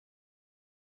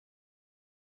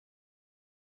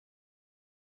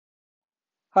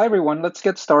Hi everyone, let's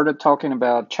get started talking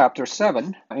about chapter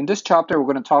 7. In this chapter,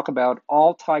 we're going to talk about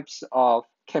all types of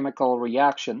chemical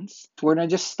reactions. We're going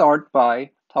to just start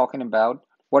by talking about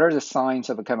what are the signs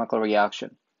of a chemical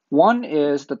reaction. One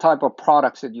is the type of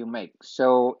products that you make.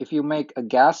 So if you make a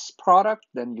gas product,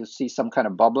 then you see some kind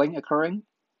of bubbling occurring.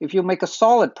 If you make a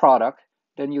solid product,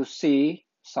 then you see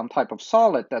some type of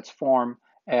solid that's formed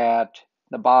at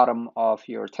the bottom of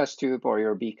your test tube or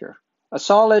your beaker. A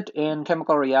solid in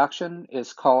chemical reaction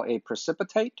is called a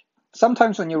precipitate.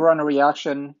 Sometimes when you run a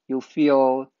reaction, you'll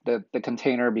feel that the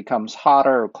container becomes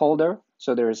hotter or colder.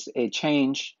 So there's a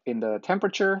change in the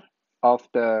temperature of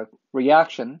the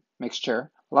reaction mixture.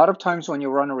 A lot of times when you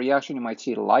run a reaction, you might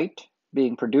see light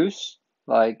being produced,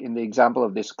 like in the example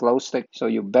of this glow stick. So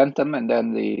you bend them and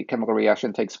then the chemical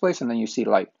reaction takes place and then you see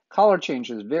light. Color change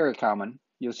is very common.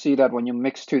 You'll see that when you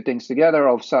mix two things together,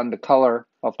 all of a sudden the color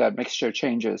of that mixture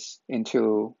changes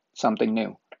into something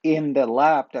new. In the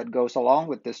lab that goes along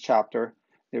with this chapter,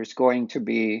 there's going to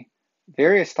be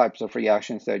various types of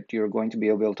reactions that you're going to be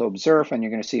able to observe, and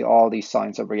you're going to see all these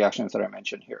signs of reactions that I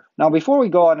mentioned here. Now, before we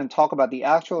go on and talk about the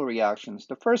actual reactions,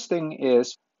 the first thing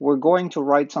is we're going to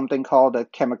write something called a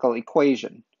chemical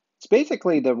equation. It's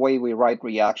basically the way we write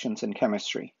reactions in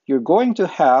chemistry. You're going to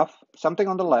have something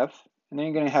on the left, and then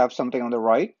you're going to have something on the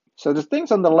right. So the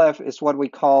things on the left is what we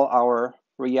call our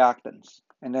reactants.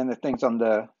 And then the things on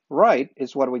the right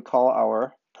is what we call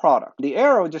our product. The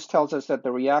arrow just tells us that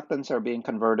the reactants are being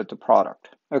converted to product.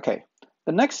 Okay,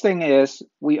 the next thing is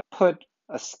we put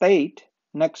a state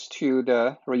next to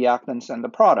the reactants and the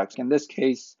products. In this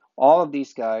case, all of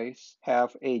these guys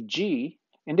have a G,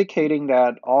 indicating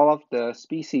that all of the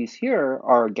species here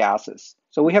are gases.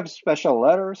 So we have special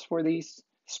letters for these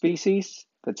species.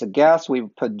 If it's a gas, we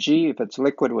would put G. If it's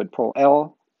liquid, we'd put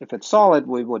L. If it's solid,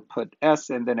 we would put S.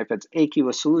 And then if it's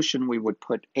aqueous solution, we would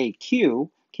put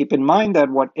AQ. Keep in mind that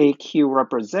what AQ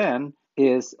represents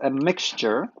is a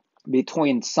mixture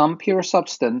between some pure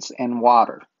substance and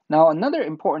water. Now, another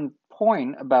important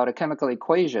point about a chemical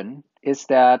equation is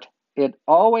that it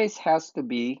always has to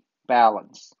be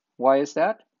balanced. Why is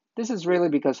that? This is really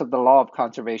because of the law of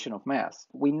conservation of mass.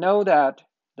 We know that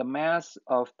the mass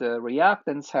of the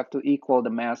reactants have to equal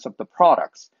the mass of the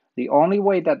products. The only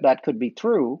way that that could be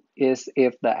true is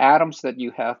if the atoms that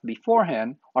you have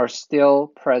beforehand are still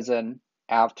present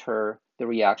after the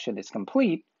reaction is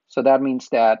complete. So that means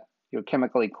that your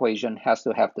chemical equation has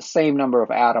to have the same number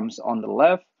of atoms on the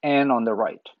left and on the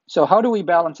right. So how do we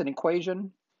balance an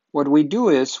equation? What we do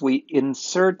is we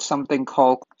insert something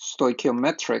called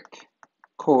stoichiometric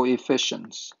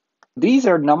coefficients. These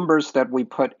are numbers that we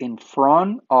put in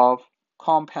front of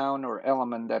compound or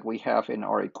element that we have in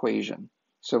our equation.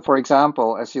 So for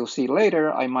example, as you'll see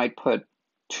later, I might put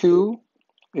 2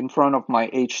 in front of my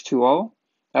H2O.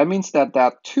 That means that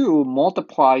that 2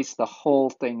 multiplies the whole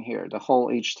thing here, the whole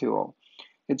H2O.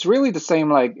 It's really the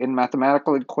same like in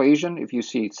mathematical equation. If you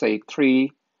see, say,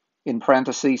 3 in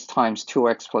parentheses times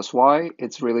 2x plus y,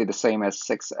 it's really the same as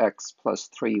 6x plus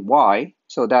 3y.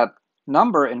 So that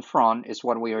number in front is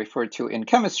what we refer to in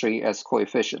chemistry as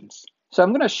coefficients. So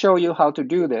I'm going to show you how to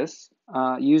do this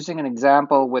using an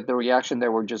example with the reaction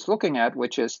that we're just looking at,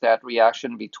 which is that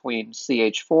reaction between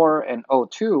CH4 and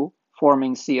O2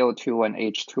 forming CO2 and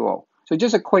H2O. So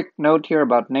just a quick note here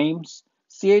about names.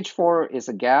 CH4 is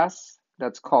a gas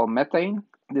that's called methane.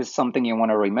 This is something you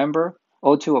want to remember.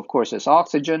 O2, of course, is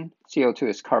oxygen. CO2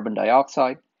 is carbon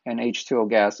dioxide. And H2O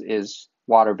gas is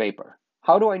water vapor.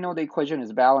 How do I know the equation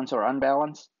is balanced or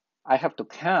unbalanced? I have to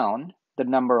count the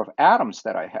number of atoms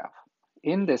that I have.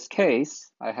 In this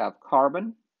case, I have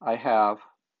carbon, I have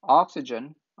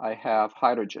oxygen, I have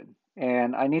hydrogen.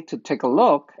 And I need to take a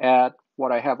look at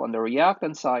what I have on the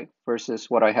reactant side versus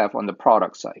what I have on the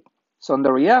product side. So on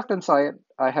the reactant side,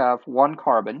 I have 1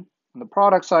 carbon. On the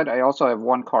product side, I also have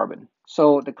 1 carbon.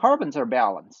 So the carbons are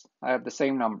balanced. I have the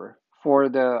same number. For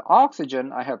the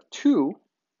oxygen, I have 2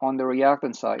 on the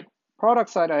reactant side. Product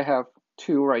side, I have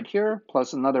 2 right here,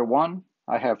 plus another 1,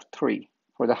 I have 3.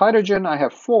 For the hydrogen, I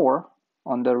have 4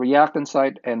 on the reactant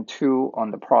side and 2 on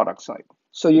the product side.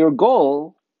 So your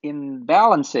goal in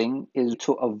balancing is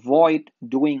to avoid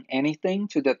doing anything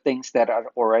to the things that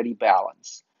are already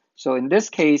balanced. So in this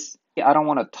case, I don't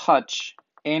want to touch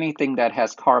anything that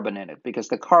has carbon in it because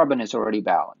the carbon is already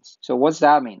balanced. So what's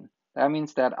that mean? That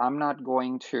means that I'm not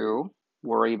going to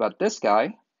worry about this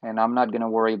guy and I'm not going to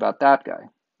worry about that guy.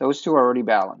 Those two are already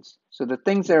balanced. So the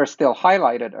things that are still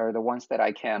highlighted are the ones that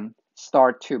I can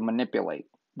start to manipulate.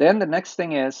 Then the next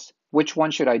thing is, which one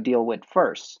should I deal with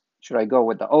first? Should I go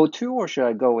with the O2 or should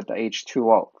I go with the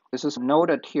H2O? This is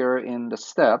noted here in the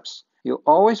steps. You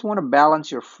always want to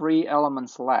balance your free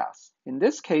elements last. In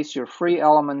this case, your free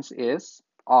elements is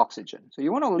oxygen. So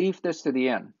you want to leave this to the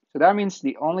end. So that means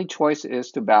the only choice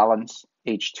is to balance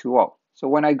H2O. So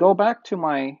when I go back to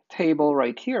my table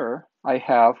right here, I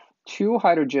have 2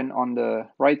 hydrogen on the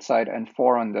right side and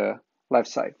 4 on the left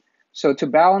side. So to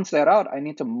balance that out, I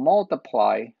need to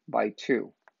multiply by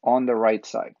 2 on the right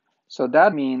side. So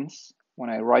that means when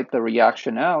I write the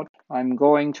reaction out, I'm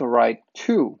going to write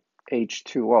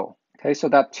 2H2O. Okay, so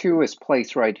that 2 is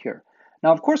placed right here.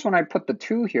 Now, of course, when I put the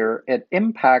 2 here, it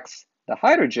impacts the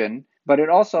hydrogen, but it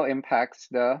also impacts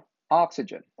the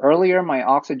oxygen. Earlier, my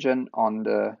oxygen on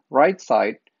the right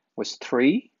side was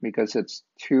 3 because it's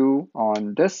 2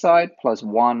 on this side plus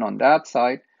 1 on that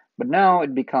side. But now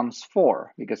it becomes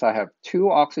 4 because I have 2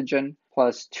 oxygen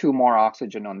plus 2 more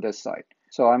oxygen on this side.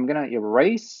 So I'm going to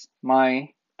erase my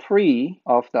 3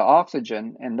 of the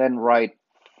oxygen and then write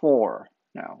 4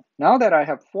 now. Now that I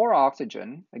have 4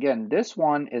 oxygen, again, this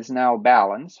one is now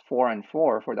balanced, 4 and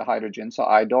 4 for the hydrogen, so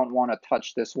I don't want to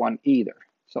touch this one either.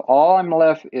 So all I'm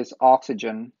left is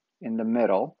oxygen in the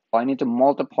middle. I need to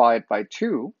multiply it by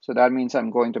 2, so that means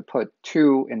I'm going to put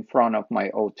 2 in front of my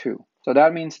O2. So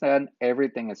that means then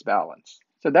everything is balanced.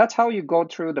 So that's how you go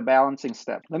through the balancing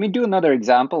step. Let me do another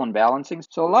example on balancing.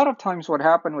 So a lot of times what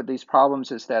happens with these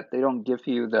problems is that they don't give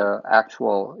you the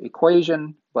actual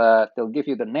equation, but they'll give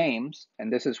you the names.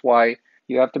 And this is why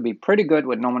you have to be pretty good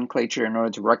with nomenclature in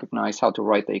order to recognize how to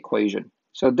write the equation.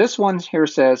 So this one here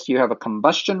says you have a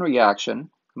combustion reaction.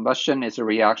 Combustion is a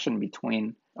reaction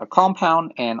between a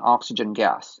compound and oxygen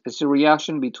gas. It's a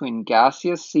reaction between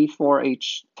gaseous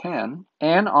C4H10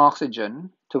 and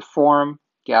oxygen to form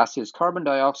gaseous carbon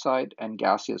dioxide and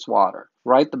gaseous water.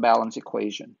 Write the balance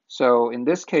equation. So in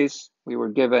this case, we were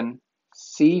given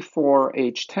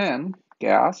C4H10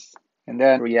 gas, and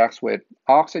then reacts with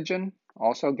oxygen,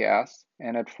 also gas,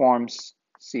 and it forms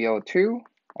CO2,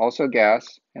 also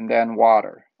gas, and then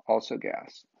water, also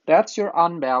gas. That's your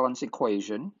unbalanced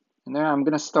equation. And then I'm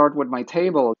going to start with my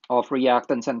table of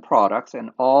reactants and products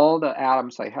and all the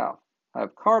atoms I have. I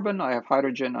have carbon, I have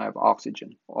hydrogen, I have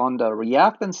oxygen. On the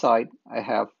reactant side, I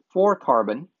have 4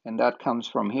 carbon, and that comes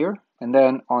from here. And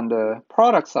then on the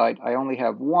product side, I only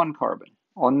have 1 carbon.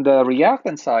 On the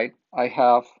reactant side, I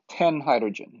have 10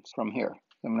 hydrogens from here.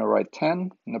 I'm going to write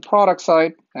 10. On the product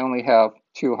side, I only have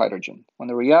 2 hydrogens. On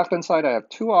the reactant side, I have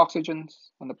 2 oxygens.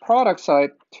 On the product side,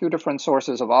 2 different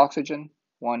sources of oxygen.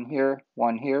 1 here,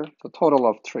 1 here, so a total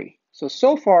of 3.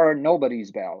 So far,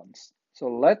 nobody's balanced. So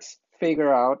let's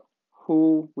figure out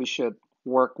who we should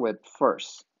work with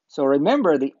first. So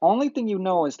remember, the only thing you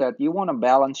know is that you want to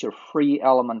balance your free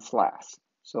elements last.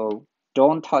 So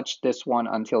don't touch this one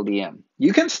until the end.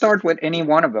 You can start with any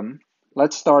one of them.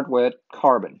 Let's start with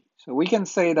carbon. So we can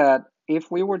say that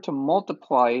if we were to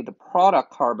multiply the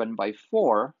product carbon by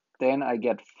 4, then I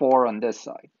get 4 on this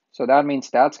side. So that means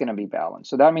that's going to be balanced.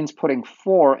 So that means putting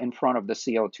 4 in front of the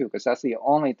CO2 because that's the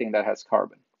only thing that has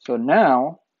carbon. So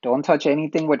now don't touch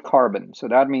anything with carbon. So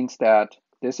that means that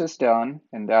this is done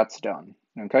and that's done.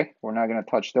 Okay, we're not going to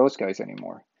touch those guys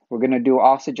anymore. We're going to do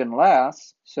oxygen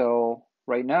last. So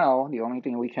right now, the only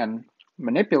thing we can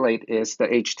manipulate is the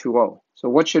H2O. So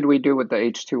what should we do with the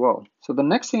H2O? So the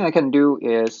next thing I can do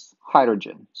is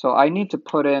hydrogen. So I need to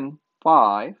put in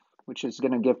 5, which is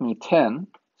going to give me 10.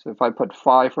 So if I put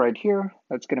 5 right here,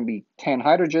 that's going to be 10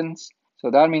 hydrogens. So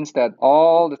that means that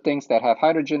all the things that have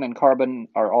hydrogen and carbon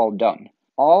are all done.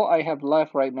 All I have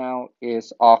left right now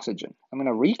is oxygen. I'm going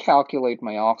to recalculate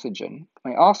my oxygen.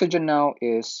 My oxygen now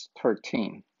is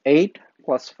 13. 8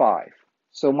 plus 5.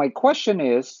 So my question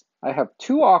is, I have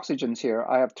 2 oxygens here.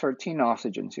 I have 13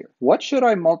 oxygens here. What should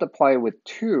I multiply with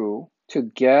 2 to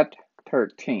get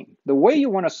 13? The way you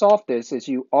want to solve this is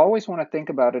you always want to think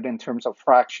about it in terms of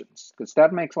fractions because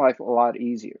that makes life a lot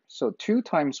easier. So 2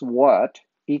 times what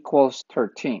equals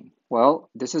 13? Well,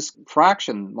 this is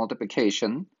fraction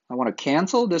multiplication. I want to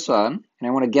cancel this one and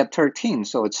I want to get 13.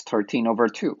 So it's 13 over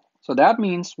 2. So that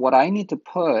means what I need to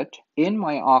put in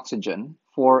my oxygen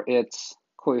for its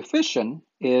coefficient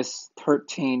is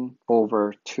 13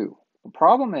 over 2. The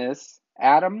problem is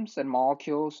atoms and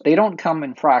molecules, they don't come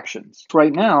in fractions.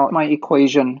 Right now, my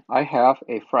equation, I have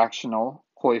a fractional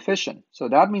coefficient. So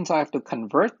that means I have to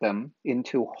convert them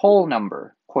into whole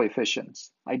number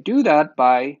coefficients. I do that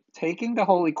by taking the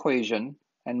whole equation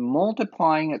and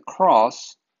multiplying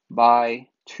across by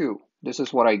 2. This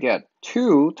is what I get.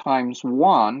 2 times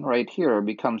 1 right here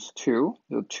becomes 2.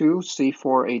 So 2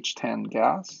 C4H10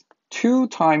 gas. 2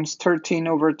 times 13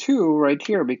 over 2 right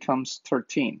here becomes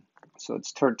 13. So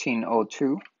it's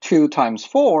 13O2. 2 times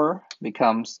 4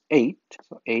 becomes 8.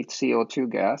 So 8 CO2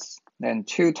 gas. Then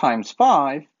 2 times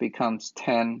 5 becomes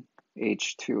 10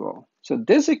 H2O. So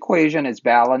this equation is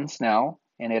balanced now,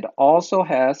 and it also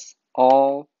has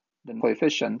all the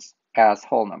coefficients as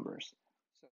whole numbers.